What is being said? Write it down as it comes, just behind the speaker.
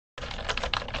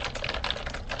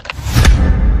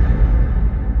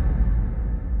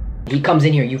He comes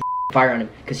in here, you fire on him,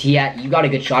 because you got a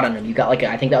good shot on him. You got like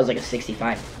I think that was like a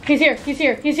 65. He's here. He's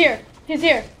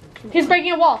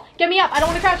breaking a wall. Get me up. I don't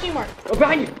want to crash anymore. Oh,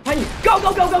 behind you. Go.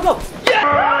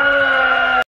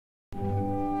 Yeah!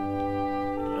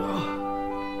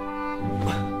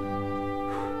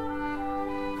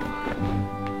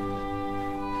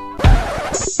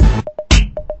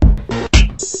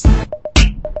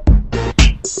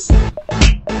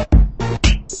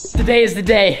 Today is the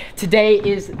day. Today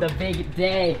is the big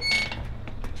day.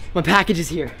 My package is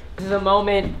here. This is a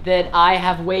moment that I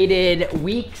have waited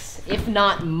weeks, if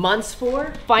not months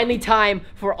for. Finally time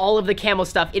for all of the camo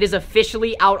stuff. It is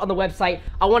officially out on the website.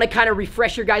 I want to kind of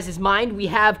refresh your guys' mind. We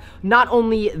have not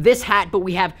only this hat, but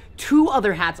we have 2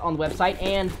 other hats on the website,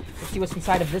 and let's see what's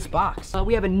inside of this box.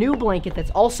 We have a new blanket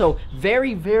that's also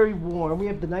very, very warm. We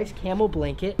have the nice camo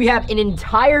blanket. We have an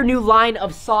entire new line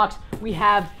of socks. We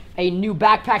have a new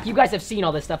backpack. You guys have seen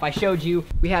all this stuff I showed you.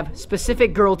 We have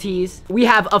specific girl tees. We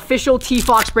have official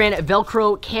T-Fox brand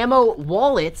Velcro camo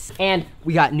wallets, and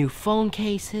we got new phone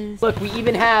cases. Look, we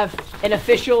even have an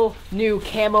official new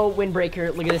camo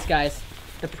windbreaker. Look at this, guys.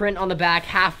 The print on the back,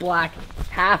 half black,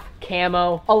 half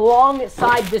camo.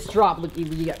 Alongside this drop, look,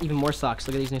 you got even more socks.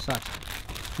 Look at these new socks.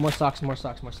 More socks.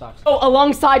 Oh,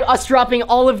 alongside us dropping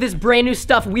all of this brand new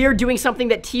stuff, we are doing something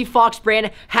that T-Fox brand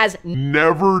has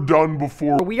never done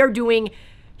before. We are doing,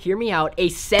 hear me out, a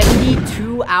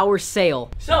 72-hour sale.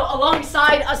 So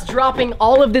alongside us dropping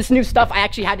all of this new stuff, I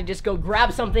actually had to just go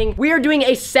grab something. We are doing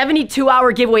a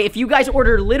 72-hour giveaway. If you guys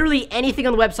order literally anything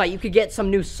on the website, you could get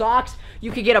some new socks, you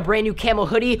could get a brand new camo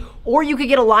hoodie, or you could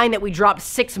get a line that we dropped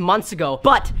 6 months ago.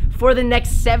 But for the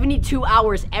next 72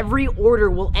 hours, every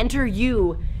order will enter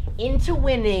you into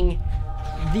winning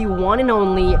the one and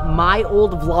only my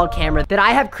old vlog camera that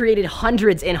I have created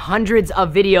hundreds and hundreds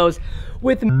of videos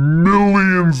with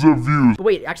millions of views. But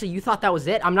wait, actually, you thought that was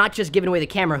it? I'm not just giving away the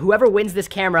camera. Whoever wins this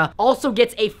camera also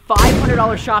gets a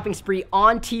 $500 shopping spree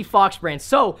on T-Fox brand.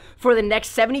 So for the next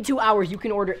 72 hours, you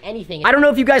can order anything. I don't know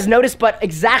if you guys noticed, but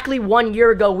exactly 1 year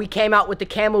ago, we came out with the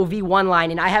Camo V1 line,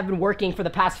 and I have been working for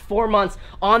the past 4 months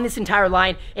on this entire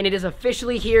line, and it is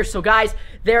officially here. So guys,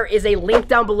 there is a link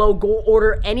down below. Go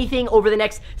order anything over the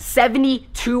next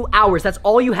 72 hours. That's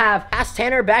all you have. Ask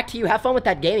Tanner, back to you. Have fun with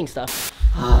that gaming stuff.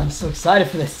 Oh, I'm so excited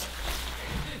for this.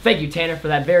 Thank you, Tanner, for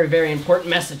that very, very important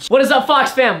message. What is up,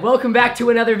 Fox fam? Welcome back to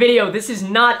another video. This is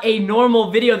not a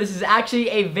normal video. This is actually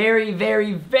a very,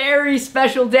 very, very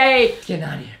special day. Get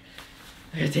out of here.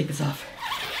 I gotta take this off.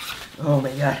 Oh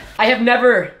my God. I have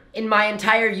never, in my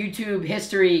entire YouTube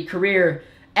history, career,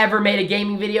 ever made a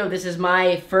gaming video. This is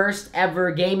my first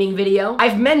ever gaming video.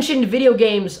 I've mentioned video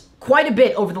games quite a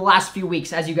bit over the last few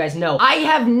weeks, as you guys know. I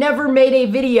have never made a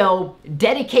video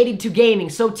dedicated to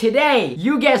gaming, so today,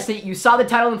 you guessed it, you saw the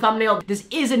title and thumbnail, this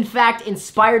is in fact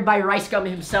inspired by Rice Gum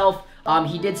himself.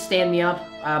 He did stand me up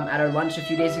at our lunch a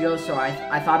few days ago, so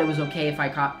I thought it was okay if I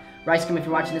caught Rice Gum. If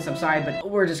you're watching this, I'm sorry, but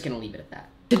we're just gonna leave it at that.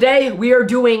 Today, we are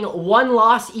doing 1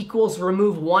 loss equals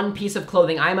remove 1 piece of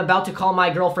clothing. I am about to call my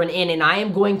girlfriend in, and I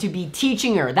am going to be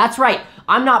teaching her. That's right,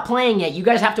 I'm not playing yet. You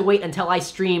guys have to wait until I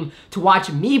stream to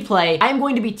watch me play. I am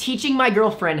going to be teaching my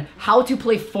girlfriend how to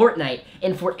play Fortnite,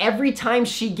 and for every time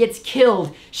she gets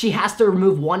killed, she has to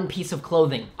remove 1 piece of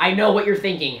clothing. I know what you're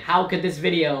thinking. How could this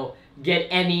video get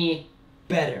any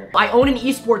better? I own an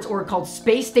esports org called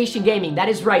Space Station Gaming. That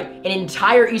is right, an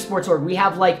entire esports org. We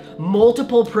have like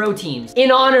multiple pro teams.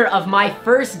 In honor of my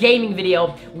first gaming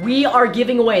video, we are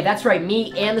giving away, that's right,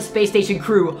 me and the Space Station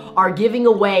crew are giving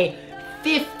away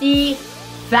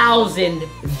 50,000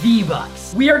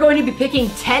 V-Bucks. We are going to be picking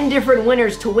 10 different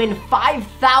winners to win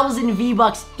 5,000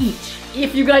 V-Bucks each.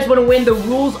 If you guys want to win, the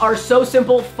rules are so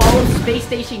simple. Follow Space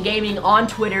Station Gaming on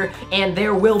Twitter, and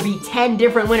there will be 10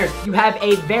 different winners. You have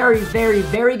a very, very,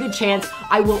 very good chance.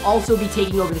 I will also be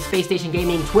taking over the Space Station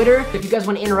Gaming Twitter. If you guys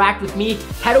want to interact with me,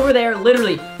 head over there,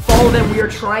 literally follow them. We are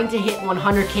trying to hit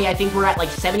 100K. I think we're at like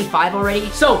 75 already.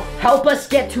 So help us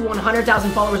get to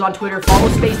 100,000 followers on Twitter. Follow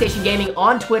Space Station Gaming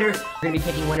on Twitter. We're gonna be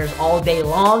picking winners all day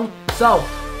long. So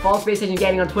follow Space Station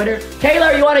Gaming on Twitter.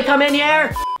 Taylor, you want to come in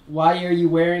here? Why are you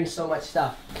wearing so much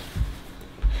stuff?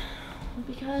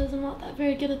 Because I'm not that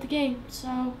very good at the game,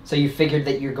 so... So you figured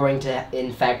that you're going to,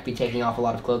 in fact, be taking off a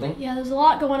lot of clothing? Yeah, there's a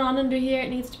lot going on under here. It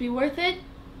needs to be worth it.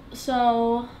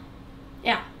 So,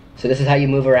 yeah. So this is how you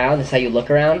move around? This is how you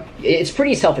look around? It's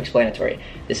pretty self-explanatory.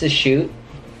 This is shoot.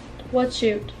 What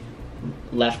shoot?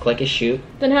 Left click is shoot.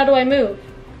 Then how do I move?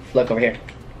 Look over here.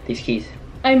 These keys.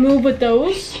 I move with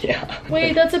those? Yeah.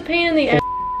 Wait, that's a pain in the ass.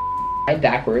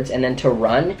 Backwards, and then to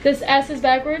run. This S is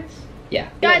backwards? Yeah.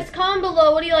 Guys, comment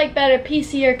below. What do you like better,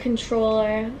 PC or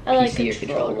controller? I like PC or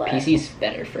controller. controller. PC's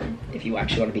better for if you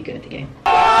actually want to be good at the game.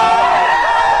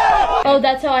 Oh,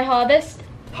 that's how I harvest?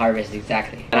 Harvest,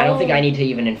 exactly. And I don't think I need to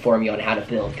even inform you on how to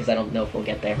build because I don't know if we'll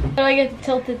get there. How do I get the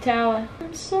tilted tower?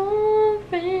 I'm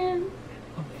soaring,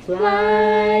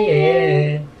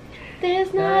 Flying.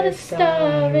 there's not a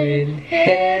star in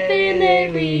heaven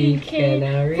that we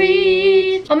can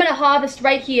reach. I'm gonna harvest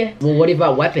right here. Well, what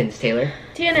about weapons, Taylor?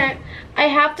 Tanner, I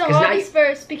have to 'Cause now harvest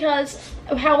first because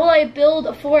how will I build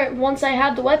a fort once I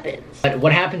have the weapons? But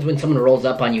what happens when someone rolls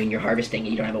up on you and you're harvesting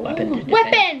and you don't have a weapon to defend?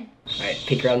 Weapon! Alright,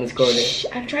 peek around this corner. Shh,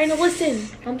 I'm trying to listen.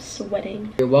 I'm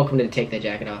sweating. You're welcome to take that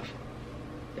jacket off.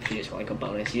 If you just want like a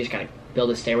bonus. You just gotta build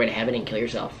a stairway to heaven and kill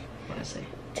yourself, honestly.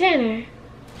 Tanner.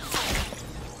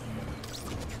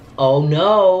 Oh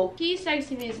no! Key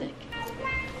sexy music.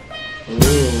 Ooh.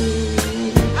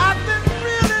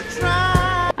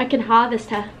 I can harvest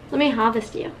her. Let me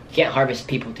harvest you. You can't harvest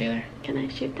people, Taylor. Can I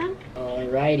shoot them?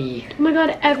 Alrighty. Oh my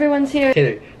god, everyone's here.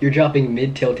 Taylor, you're dropping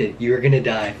mid-tilted. You're gonna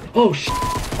die. Oh sh!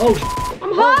 Oh sh!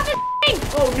 I'm harvesting!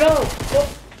 Oh no! Oh.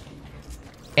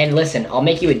 And listen, I'll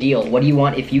make you a deal. What do you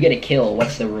want if you get a kill?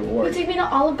 What's the Will you reward? take me to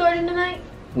Olive Garden tonight?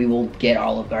 We will get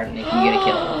Olive Garden if you get a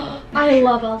kill. I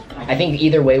love Olive Garden. I think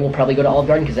either way we'll probably go to Olive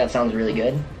Garden because that sounds really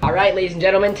good. Alright, ladies and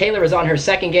gentlemen, Taylor is on her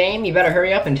second game. You better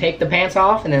hurry up and take the pants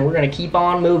off and then we're gonna keep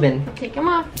on moving. Take them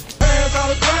off. Pants on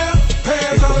the ground,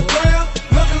 pants on the ground,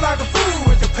 looking like a fool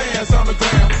with your pants on the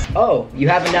ground. Oh, you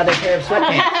have another pair of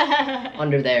sweatpants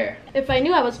under there. If I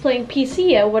knew I was playing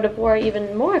PC, I would have wore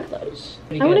even more clothes.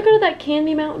 Pretty I want to good. go to that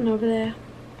Candy Mountain over there.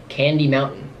 Candy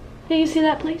Mountain. Yeah, you see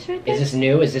that place right there? Is this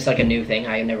new? Is this like a new thing?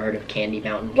 I have never heard of Candy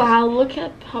Mountain. Wow, look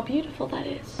at how beautiful that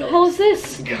is. What the hell is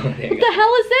this? Go there. What the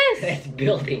hell is this? That's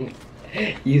building.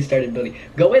 You started building.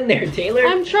 Go in there, Taylor.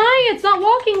 I'm trying, it's not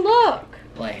walking, look.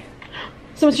 Play.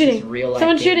 Someone's This is shooting. real life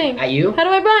Someone's game. shooting. At you? How do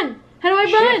I run? How do I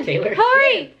run? Shit, Taylor.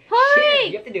 Hurry! Shit. Hurry!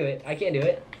 Shit, you have to do it. I can't do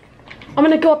it. I'm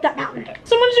gonna go up that mountain.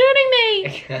 Someone's shooting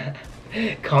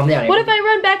me! Calm down. What if I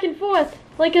run back and forth?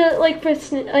 Like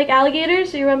like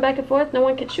alligators, so you run back and forth, no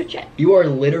one can shoot you. You are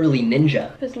literally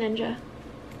ninja. Who's ninja?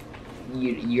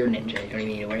 You're ninja. You don't even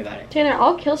need to worry about it. Tanner,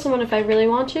 I'll kill someone if I really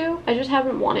want to. I just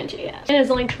haven't wanted to yet. And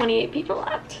there's only 28 people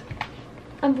left.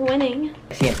 I'm winning.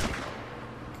 I see him.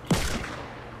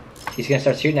 He's gonna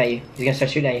start shooting at you. He's gonna start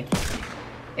shooting at you.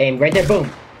 Aim right there. Boom.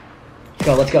 Let's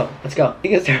go. Let's go. Let's go.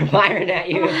 He's gonna start firing at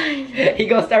you. He's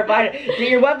gonna start firing. Get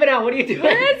your weapon out. What are you doing?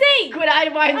 Where is he? Quit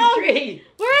hiding behind the tree.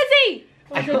 Where is he?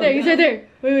 Oh, he's right there. He's right there.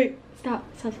 Wait. Stop.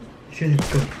 Stop. He's gonna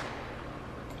go.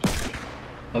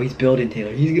 Oh, he's building,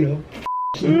 Taylor. He's gonna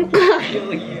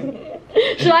kill you.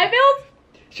 Should I build?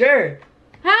 Sure.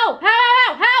 How?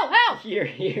 How?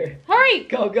 Here. Hurry!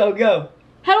 Go, go, go.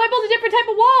 How do I build a different type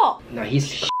of wall? No,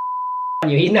 he's on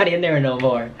you. He's not in there no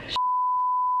more.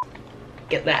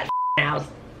 Get that house.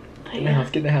 Get in the house.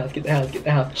 Get in the house. Get in the house. Get in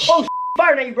the house. Oh,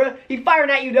 firing at you, bro. He's firing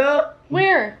at you, duh.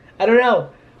 Where? I don't know.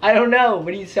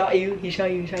 But he shot you. He shot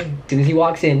you. As soon as he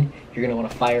walks in, you're gonna want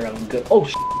to fire him good. Oh,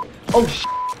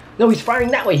 No, he's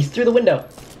firing that way. He's through the window.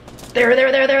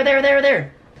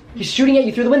 There. He's shooting at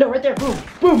you through the window right there. Boom.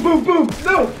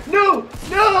 No.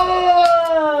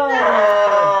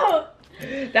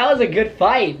 That was a good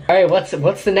fight. All right,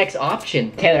 what's the next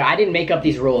option? Taylor, I didn't make up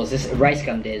these rules. This Rice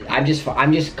Gum did. I'm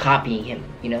just copying him,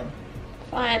 you know?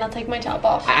 Fine, I'll take my top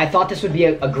off. I thought this would be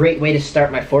a great way to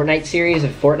start my Fortnite series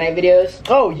of Fortnite videos.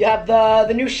 Oh, you have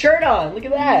the new shirt on. Look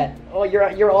at that. Oh,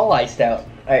 you're all iced out.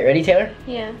 All right, ready, Taylor?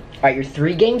 Yeah. All right, you're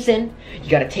 3 games in. You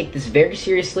got to take this very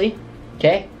seriously,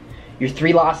 okay? You're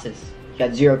 3 losses. You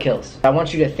got 0 kills. I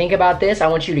want you to think about this. I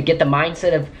want you to get the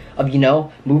mindset of you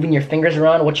know, moving your fingers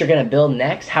around, what you're gonna build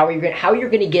next, how you're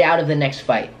gonna get out of the next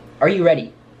fight. Are you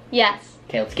ready? Yes.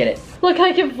 Okay, let's get it. Look,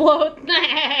 I can float.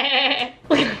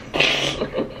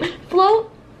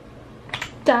 Float.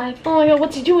 Dive. Oh my god,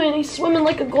 what's he doing? He's swimming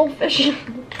like a goldfish.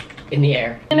 In the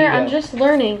air. Tanner, I'm just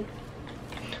learning.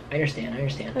 I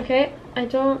understand. Okay?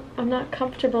 I'm not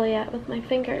comfortable yet with my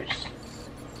fingers.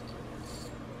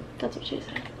 That's what she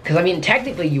said. Because, I mean,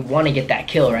 technically you want to get that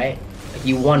kill, right? Like,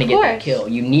 you want to get that kill.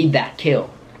 You need that kill.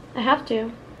 I have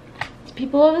to. There's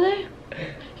people over there?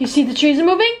 You see the trees are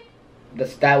moving?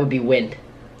 That would be wind.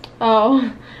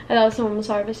 Oh, I thought someone was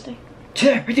harvesting.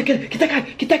 Taylor, right there, get that guy.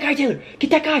 Get that guy, Taylor. Get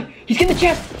that guy. He's getting the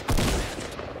chest.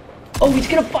 Oh, he's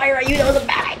going to fire at you. That was a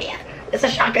bad idea. It's a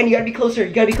shotgun. You got to be closer.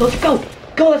 Go.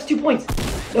 That's 2 points.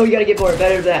 No, you got to get more.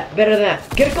 Better than that.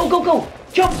 Get it. Go.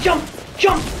 Jump.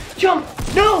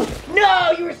 No,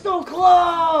 you were so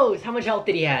close. How much health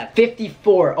did he have?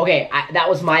 54. Okay, that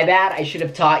was my bad. I should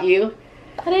have taught you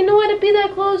I didn't know how to be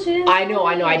that close. I know,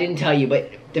 I didn't tell you,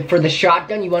 but for the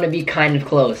shotgun, you want to be kind of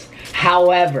close.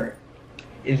 However,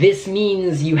 this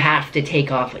means you have to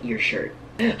take off your shirt.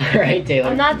 Alright, Taylor.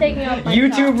 I'm not taking off my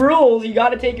YouTube top. rules, you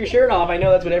gotta take your shirt off. I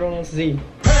know that's what everyone wants to see.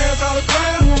 Pants on the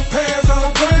ground, pants on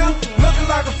the ground, looking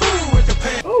like a fool with your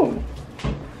pants. Oh.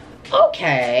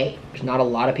 Okay. There's not a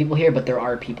lot of people here, but there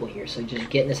are people here. So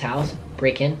just get in this house,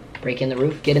 break in the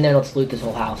roof, get in there, and let's loot this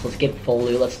whole house. Let's get full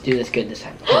loot. Let's do this good this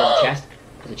time. There's a chest.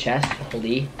 There's a chest. Hold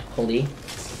E. Hold E.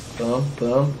 Boom,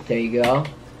 boom. There you go.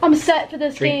 I'm set for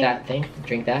this Drink game. that thing.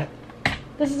 Drink that.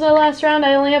 This is our last round.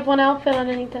 I only have one outfit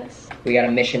underneath this. We got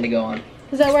a mission to go on.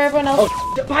 Is that where everyone else?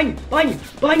 Oh, behind you, behind you,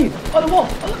 behind you. On the wall.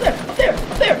 Oh, up there, up there,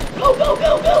 up there. Go, go,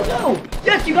 go, go, go.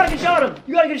 Yes, you gotta get a shot on him.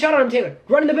 You gotta get a shot on him, Taylor.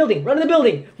 Run in the building, run in the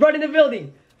building, run in the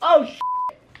building. Oh,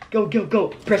 go, go, go.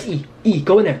 Press E. E,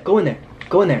 go in there, go in there,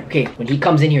 go in there. Okay, when he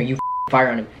comes in here, you fire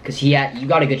on him. Because you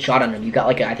got a good shot on him. You got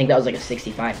like I think that was like a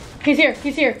 65. He's here,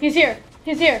 he's here, he's here,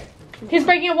 he's here. He's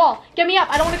breaking a wall. Get me up.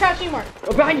 I don't want to crash anymore.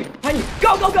 Oh, behind you, behind you.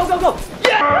 Go, go, go, go, go.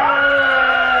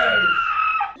 Yes!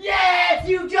 Yes,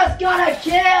 you just got a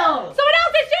kill. Someone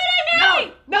else is shooting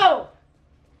me! No, no.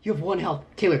 You have 1 health.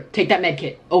 Taylor, take that med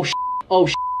kit. Oh, oh,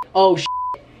 oh,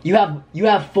 You have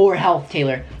 4 health,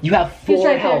 Taylor. You have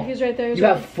 4 health. He's right there. You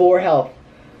have 4 health.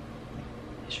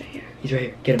 He's right here. He's right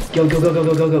here. Get him. Go, go, go, go,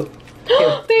 go, go, go.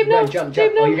 Taylor, Babe, no. Jump, jump.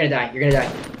 Babe, no. Oh, you're gonna die. You're gonna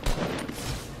die.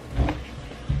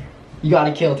 You got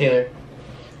a kill, Taylor.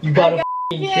 You got a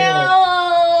kill. You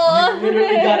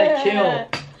literally got a kill.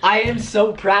 I am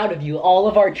so proud of you. All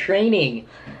of our training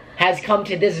has come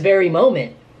to this very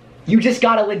moment. You just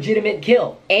got a legitimate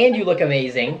kill. And you look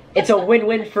amazing. It's a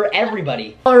win-win for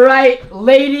everybody. Alright,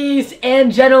 ladies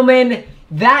and gentlemen,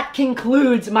 that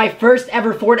concludes my first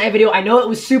ever Fortnite video. I know it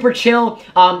was super chill.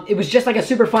 It was just like a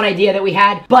super fun idea that we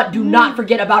had. But do not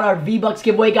forget about our V-Bucks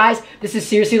giveaway, guys. This is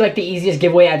seriously like the easiest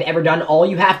giveaway I've ever done. All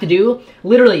you have to do,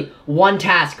 literally one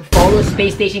task. Follow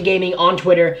Space Station Gaming on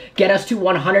Twitter. Get us to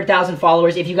 100,000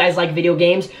 followers. If you guys like video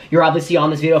games, you're obviously on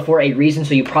this video for a reason,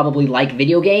 so you probably like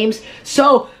video games.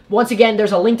 So, once again,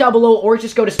 there's a link down below, or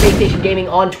just go to Space Station Gaming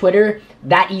on Twitter.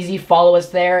 That easy, follow us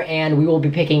there, and we will be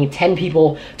picking 10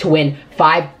 people to win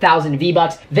 5,000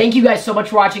 V-Bucks. Thank you guys so much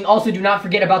for watching. Also, do not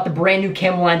forget about the brand new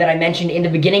camera line that I mentioned in the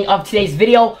beginning of today's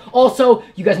video. Also,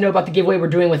 you guys know about the giveaway we're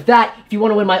doing with that. If you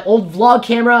want to win my old vlog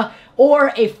camera, or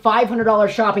a $500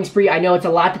 shopping spree. I know it's a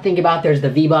lot to think about. There's the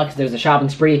V-Bucks, there's the shopping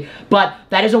spree, but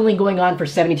that is only going on for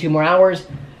 72 more hours.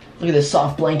 Look at this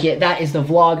soft blanket. That is the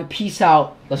vlog. Peace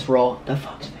out. Let's roll the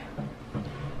Fox, man.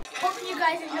 Hope you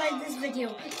guys enjoyed this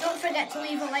video. Don't forget to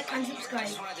leave a like and subscribe.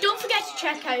 Don't forget to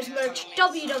check out his merch,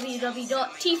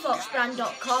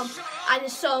 www.tfoxbrand.com, and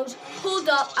his songs Hold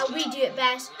Up and We Do It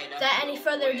Best. Without any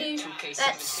further ado,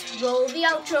 let's roll the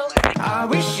outro. I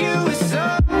wish you were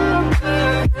so